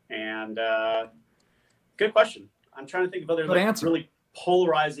 And good question. I'm trying to think of other really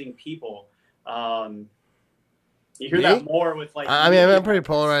polarizing people. You hear that more with I'm pretty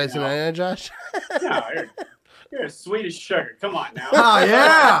polarizing, Josh. No, you're as sweet as sugar. Come on now. Oh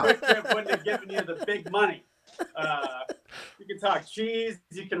yeah. Wouldn't have given you the big money. You can talk cheese.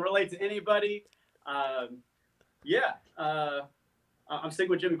 You can relate to anybody. I'm sticking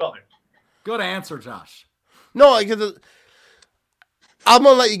with Jimmy Butler. Good answer, Josh. No, because I'm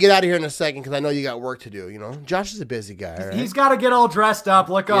going to let you get out of here in a second because I know you got work to do, Josh is a busy guy, right? He's got to get all dressed up,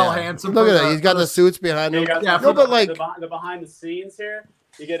 look all handsome. Look at that. He's got the suits behind him. The behind the scenes here.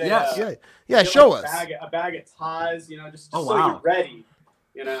 You get show us. A bag of ties, just so you're ready,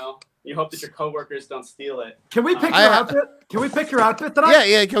 You hope that your coworkers don't steal it. Can we pick your outfit? Can we pick your outfit tonight?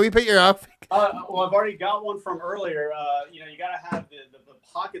 Yeah. Can we pick your outfit? Well, I've already got one from earlier. You got to have the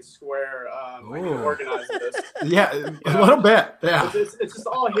pocket square. I can organize this. Yeah, a little bit. Yeah, it's just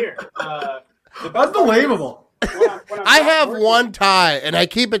all here. Unbelievable. I have one tie, and I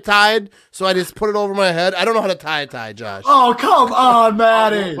keep it tied, so I just put it over my head. I don't know how to tie a tie, Josh. Oh, come on,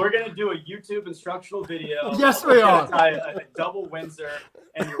 Maddie. We're going to do a YouTube instructional video. Yes, we are. Tie a double Windsor,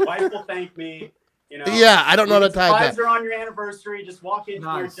 and your wife will thank me. Yeah, I don't know how to tie a tie. Ties are on your anniversary. Just walk in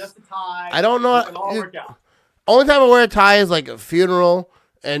here, just a tie. I don't know. It'll all work out. Only time I wear a tie is like a funeral,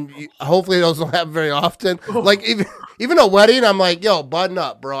 and hopefully those don't happen very often. Like even a wedding, I'm like, yo, button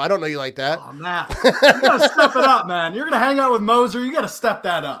up, bro. I don't know you like that. Oh, man. You got to step it up, man. You're going to hang out with Moser. You got to step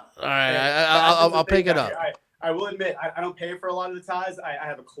that up. All right, I'll pick it up. I will admit, I don't pay for a lot of the ties. I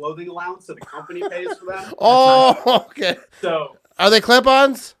have a clothing allowance, so the company pays for them. Oh, okay. So are they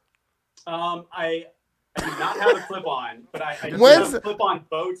clip-ons? I do not have a clip-on, but I do have a clip-on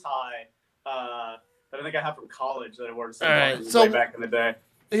bow tie that I think I have from college that I wore way back in the day.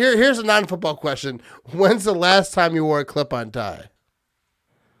 Here's a non-football question. When's the last time you wore a clip-on tie?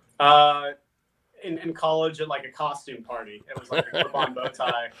 In college at like a costume party. It was like a clip-on bow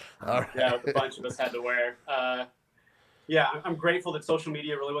tie. All right. Yeah, a bunch of us had to wear. I'm grateful that social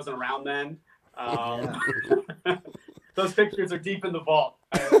media really wasn't around then. Those pictures are deep in the vault.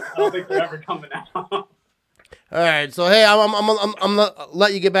 I don't think they're ever coming out. All right, so hey, I'm gonna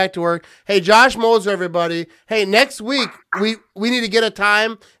let you get back to work. Hey, Josh Moser, everybody. Hey, next week we need to get a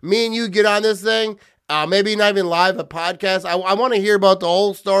time. Me and you get on this thing. Maybe not even live, a podcast. I want to hear about the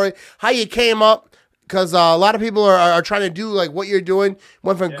whole story, how you came up, because a lot of people are trying to do like what you're doing.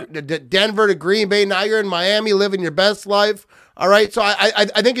 Went from Denver to Green Bay. Now you're in Miami, living your best life. All right, so I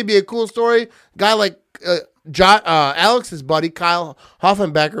think it'd be a cool story. Guy like Alex's buddy Kyle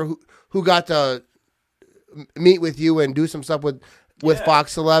Hoffenbecker, who got to meet with you and do some stuff with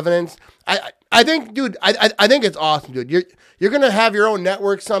Fox 11. And I think, dude, I think it's awesome, dude. You're gonna have your own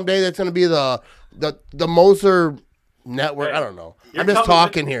network someday. That's gonna be the Moser network. Hey, I don't know. you're I'm just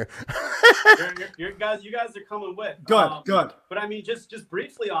talking here. you guys are coming with. Good. But I mean, just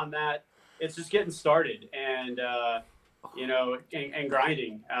briefly on that, it's just getting started and and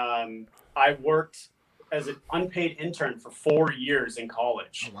grinding. I worked as an unpaid intern for 4 years in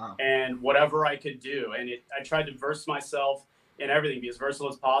college. Oh, wow. And whatever I could do. And I tried to verse myself in everything, be as versatile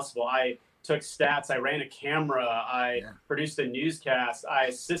as possible. I took stats. I ran a camera. I produced a newscast. I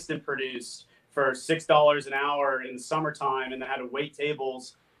assistant produced for $6 an hour in the summertime, and then had to wait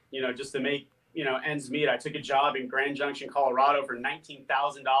tables, just to make, ends meet. I took a job in Grand Junction, Colorado for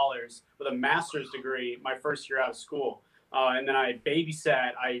 $19,000 with a master's degree my first year out of school. And then I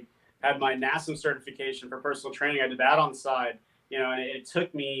babysat. I had my NASM certification for personal training. I did that on the side, and it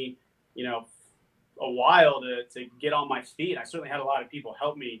took me, a while to get on my feet. I certainly had a lot of people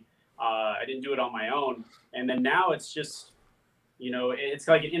help me. I didn't do it on my own. And then now it's just, it's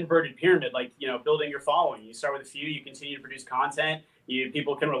like an inverted pyramid, like, building your following. You start with a few, you continue to produce content,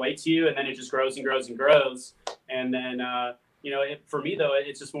 people can relate to you, and then it just grows and grows and grows. And then, for me, though,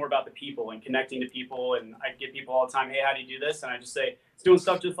 it's just more about the people and connecting to people. And I get people all the time, hey, how do you do this? And I just say, it's doing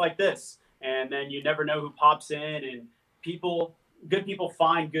stuff just like this. And then you never know who pops in, and good people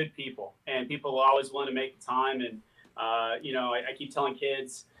find good people, and people are always willing to make the time. And, I keep telling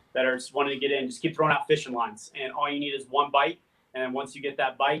kids that are just wanting to get in, just keep throwing out fishing lines, and all you need is one bite. And once you get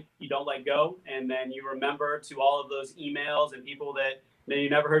that bite, you don't let go. And then you remember to all of those emails and people that you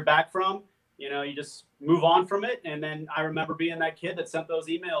never heard back from, you just move on from it. And then I remember being that kid that sent those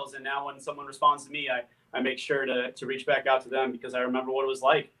emails. And now when someone responds to me, I make sure to reach back out to them, because I remember what it was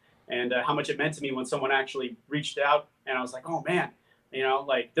like and how much it meant to me when someone actually reached out. And I was like, oh man,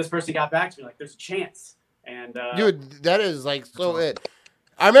 like this person got back to me, like there's a chance. And dude, that is like so it.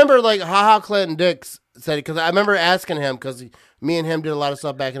 I remember like Haha Clinton Dix said it, because I remember asking him, because me and him did a lot of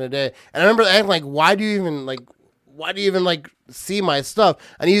stuff back in the day, and I remember asking like, why do you even see my stuff?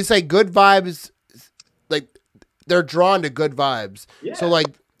 And you say good vibes, like they're drawn to good vibes. Yeah. So like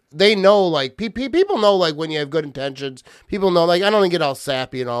they know, like people know, like when you have good intentions. People know, like I don't get all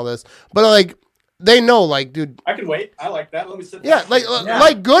sappy and all this, but like they know, like, dude, I can wait. I like that. Let me sit. Yeah,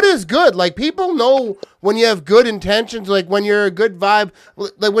 like good is good. Like people know when you have good intentions. Like when you're a good vibe.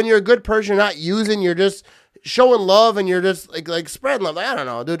 Like when you're a good person, you're not using. You're just showing love, and you're just like spreading love. Like, I don't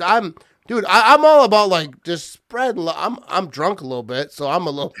know, dude. I'm all about like just spread love. I'm drunk a little bit, so I'm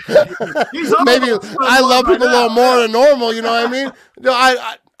a little. Maybe I love people a little more than normal. You know what I mean?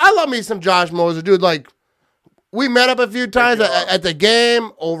 I love me some Josh Moser, dude. Like. We met up a few times at the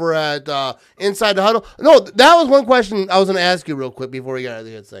game over at Inside the Huddle. No, that was one question I was going to ask you real quick before we got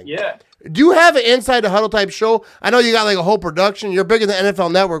into this thing. Yeah. Do you have an Inside the Huddle type show? I know you got like a whole production. You're bigger than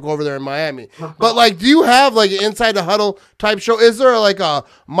NFL Network over there in Miami. But like, do you have like an Inside the Huddle type show? Is there like a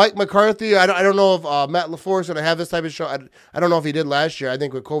Mike McCarthy? I don't know if Matt LaFleur is going to have this type of show. I don't know if he did last year. I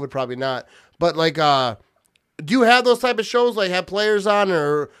think with COVID probably not. But like, do you have those type of shows? Like have players on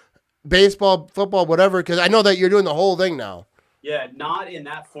or baseball, football, whatever, because I know that you're doing the whole thing now. Yeah, not in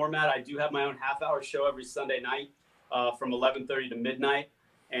that format. I do have my own half-hour show every Sunday night from 11:30 to midnight,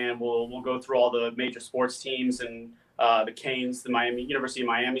 and we'll go through all the major sports teams and the Canes, the University of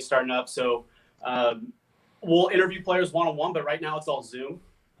Miami starting up. So we'll interview players one-on-one, but right now it's all Zoom.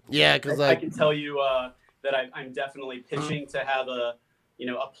 Yeah, because I can tell you that I'm definitely pitching to have a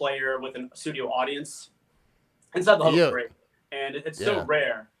player with a studio audience inside the Huddle break, and it's so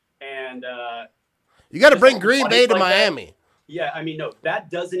rare. And you got to bring Green Bay to Miami. That. Yeah, I mean, no, that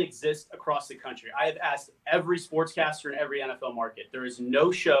doesn't exist across the country. I have asked every sportscaster in every NFL market. There is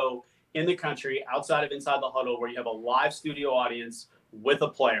no show in the country outside of Inside the Huddle where you have a live studio audience with a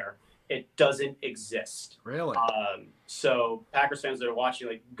player. It doesn't exist. Really? So Packers fans that are watching,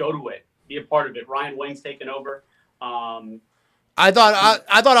 like, go to it, be a part of it. Ryan Wing's taking over. I thought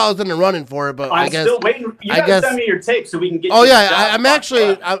I was in the running for it, but I guess still waiting. You gotta send me your tape so we can get. Oh yeah, I'm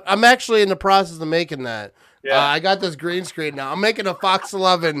actually in the process of making that. Yeah. I got this green screen now. I'm making a Fox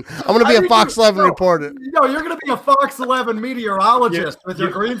 11. I'm gonna be a Fox 11 reporter. No, you're gonna be a Fox 11 meteorologist with your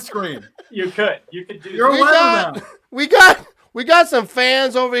green screen. You could do. You're we got some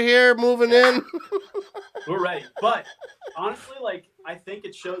fans over here moving in. We're ready, but honestly, like I think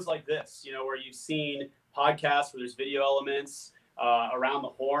it shows like this, where you've seen podcasts where there's video elements. Around the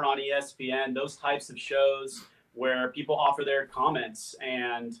Horn on ESPN, those types of shows where people offer their comments.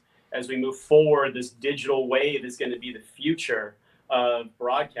 And as we move forward, this digital wave is going to be the future of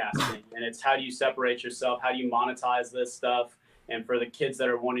broadcasting. And it's how do you separate yourself? How do you monetize this stuff? And for the kids that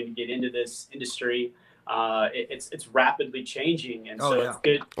are wanting to get into this industry, it's rapidly changing, and it's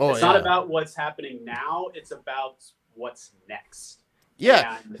good. It's not about what's happening now; it's about what's next.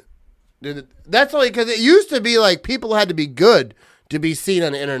 Yeah, dude, that's only because it used to be like people had to be good to be seen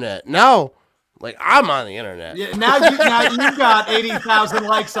on the internet. Now, like I'm on the internet. Yeah, now you got 80,000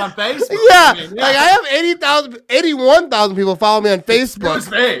 likes on Facebook. Yeah, like I have 81,000 people follow me on Facebook.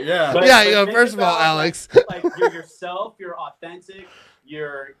 Excuse me, yeah. But first of all, Alex, like you're yourself, you're authentic.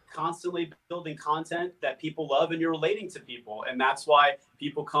 You're constantly building content that people love, and you're relating to people. And that's why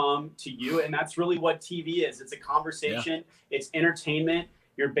people come to you. And that's really what TV is. It's a conversation. Yeah. It's entertainment.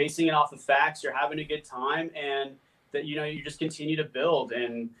 You're basing it off of facts. You're having a good time. And that, you just continue to build.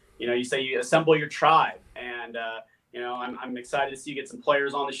 And, you say you assemble your tribe. And, I'm excited to see you get some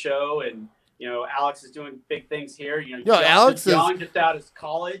players on the show. And, Alex is doing big things here. Alex is young, just out of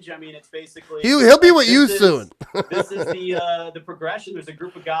college. I mean, it's basically he'll be with you soon. This is the progression. There's a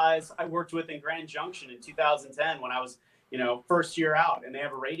group of guys I worked with in Grand Junction in 2010 when I was, first year out, and they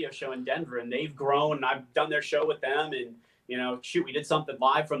have a radio show in Denver, and they've grown. And I've done their show with them, and we did something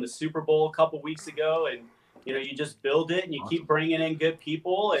live from the Super Bowl a couple weeks ago, and you just build it, and you keep bringing in good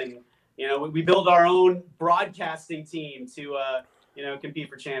people, and we build our own broadcasting team to. Compete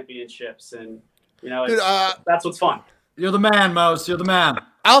for championships, and that's what's fun. You're the man, Mose. You're the man.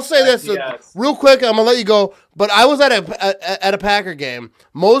 I'll say this real quick. I'm gonna let you go. But I was at a Packer game.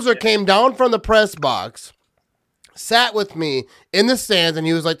 Moser came down from the press box, sat with me in the stands, and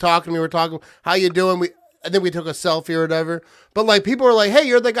he was like talking to me. We're talking, how you doing? I think we took a selfie or whatever. But like people were like, "Hey,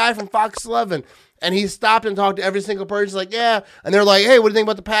 you're the guy from Fox 11." And he stopped and talked to every single person. He's like, yeah. And they're like, hey, what do you think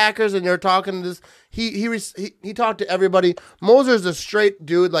about the Packers? And they're talking to this. He talked to everybody. Moser's a straight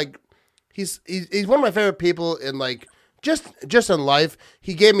dude. Like, he's one of my favorite people in like just in life.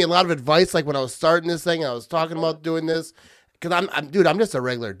 He gave me a lot of advice. Like when I was starting this thing, I was talking about doing this. Because I'm just a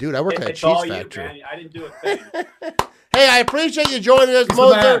regular dude. I work at a cheese factory. Man. I didn't do a thing. Hey, I appreciate you joining us,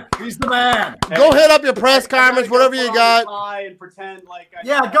 Moser. He's the man. Go hit up your press conference, whatever you got. And pretend like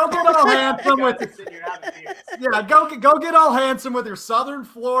go get all handsome with go get all handsome with your Southern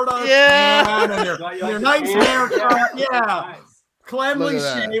Florida and your nice haircut. Yeah. Nice. Cleanly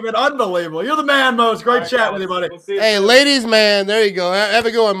shaven, unbelievable. You're the man, Mose. Great chat with you, buddy. Hey, ladies, man, there you go. Have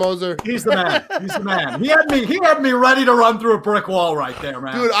a good one, Moser. He's the man. He's the man. He had me ready to run through a brick wall right there,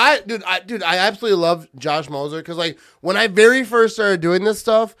 man. Dude, I absolutely love Josh Moser because like when I very first started doing this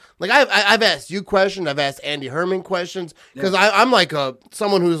stuff, like I've asked you questions, I've asked Andy Herman questions because I'm like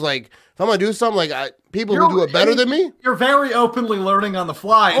someone who's like, if I'm gonna do something, like people who do it better than me. You're very openly learning on the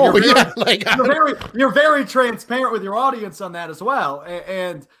fly. You're very transparent with your audience on that as well,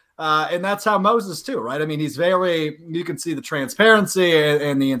 and that's how Moses too, right? I mean, he's very. You can see the transparency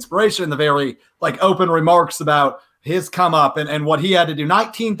and the inspiration, the very like open remarks about his come up and what he had to do.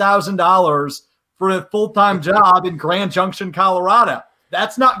 $19,000 for a full-time job in Grand Junction, Colorado.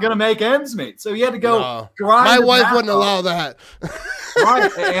 That's not going to make ends meet. So he had to go grind. My wife wouldn't allow that.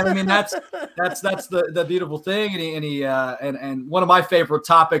 Right, and I mean that's the beautiful thing, and one of my favorite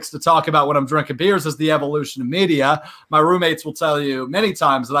topics to talk about when I'm drinking beers is the evolution of media. My roommates will tell you many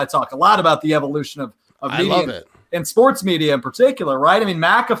times that I talk a lot about the evolution of media, I love it. And sports media in particular. Right, I mean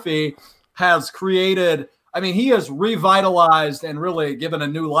McAfee has created. I mean he has revitalized and really given a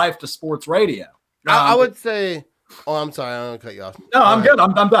new life to sports radio. I would say. Oh, I'm sorry, I'm gonna cut you off. No, I'm good.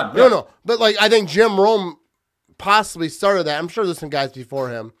 I'm done. Yeah. No, but like I think Jim Rome possibly started that. I'm sure there's some guys before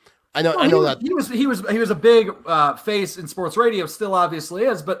him. I know that he was a big face in sports radio, still obviously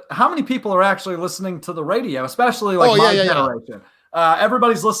is. But how many people are actually listening to the radio, especially like my generation?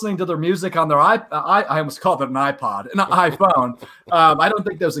 Everybody's listening to their music on their I almost called it an iPod, an iPhone. I don't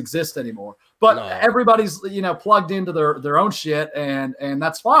think those exist anymore. But everybody's plugged into their own shit, and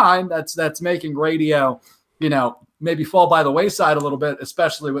that's fine. That's making radio maybe fall by the wayside a little bit,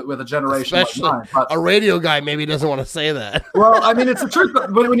 especially with a generation like mine. But a radio guy maybe doesn't want to say that. Well, I mean, it's the truth.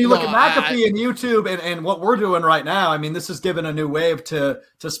 But when you look at McAfee and YouTube and what we're doing right now, I mean, this has given a new wave to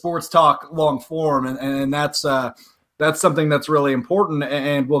sports talk long form, and that's something that's really important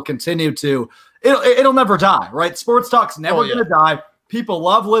and will continue to. It'll never die, right? Sports talk's never going to die. People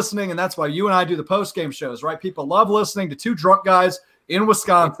love listening, and that's why you and I do the post-game shows, right? People love listening to two drunk guys in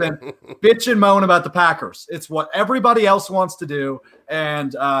Wisconsin, bitch and moan about the Packers. It's what everybody else wants to do,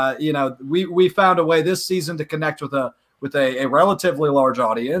 and we found a way this season to connect with a relatively large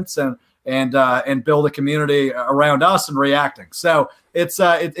audience and build a community around us and reacting. So it's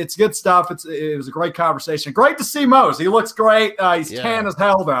good stuff. It was a great conversation. Great to see Mose. He looks great. He's tan as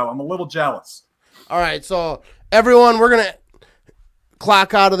hell though. I'm a little jealous. All right, so everyone, we're gonna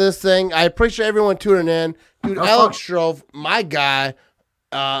clock out of this thing. I appreciate everyone tuning in. Dude, Alex Strouf, my guy,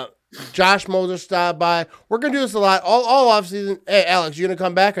 Josh Moser stopped by. We're going to do this a lot all off season. Hey, Alex, you going to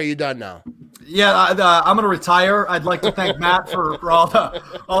come back or are you done now? Yeah, I'm going to retire. I'd like to thank Matt for all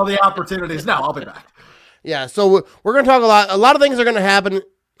the opportunities. No, I'll be back. Yeah, so we're going to talk a lot. A lot of things are going to happen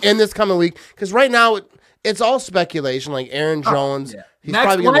in this coming week because right now it's all speculation. Like Aaron Jones, he's next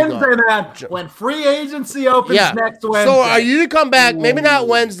probably going to Wednesday, man. When free agency opens next Wednesday. So are you to come back? Maybe not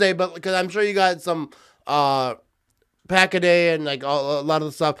Wednesday, but because I'm sure you got some Pack-A-Day and like a lot of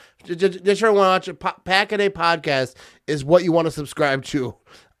the stuff. Just sure want to watch a Pack-A-Day podcast is what you want to subscribe to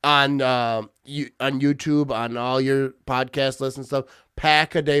on YouTube, on all your podcast lists and stuff.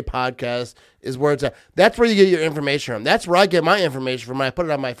 Pack-A-Day podcast is where it's at. That's where you get your information from. That's where I get my information from when I put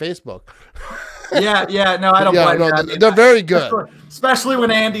it on my Facebook. Yeah, no, I don't blame that. They're very good. Especially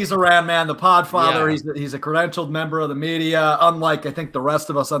when Andy's around, man. The Podfather, he's a credentialed member of the media, unlike, I think, the rest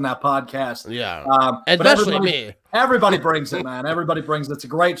of us on that podcast. Yeah, especially me. Everybody brings it, man. Everybody brings it. It's a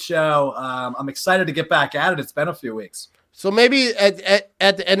great show. I'm excited to get back at it. It's been a few weeks. So maybe at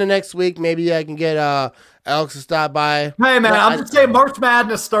the end of next week, maybe I can get Alex to stop by. Hey, man, I'm just saying March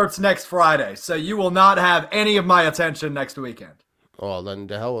Madness starts next Friday, so you will not have any of my attention next weekend. Oh, then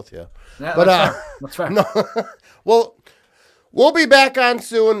to hell with you. Yeah, but that's fair. No, well, we'll be back on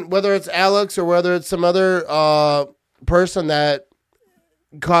soon, whether it's Alex or whether it's some other person that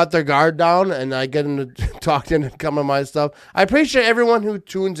caught their guard down and I get them to talk into some of my stuff. I appreciate everyone who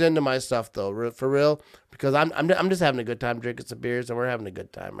tunes into my stuff, though, for real, because I'm just having a good time drinking some beers and we're having a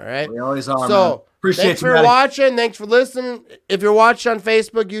good time, all right? We always are, so, man. Appreciate thanks for watching. Thanks for listening. If you're watching on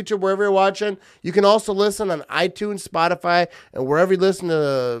Facebook, YouTube, wherever you're watching, you can also listen on iTunes, Spotify, and wherever you listen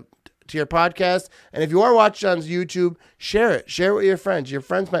to your podcast. And if you are watching on YouTube, share it. Share it with your friends. Your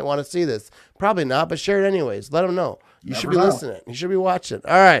friends might want to see this. Probably not, but share it anyways. Let them know. You should be listening. You should be watching.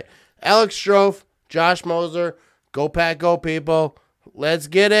 All right. Alex Strouf, Josh Moser. Go Pack, go people. Let's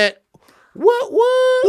get it. Woo, woo.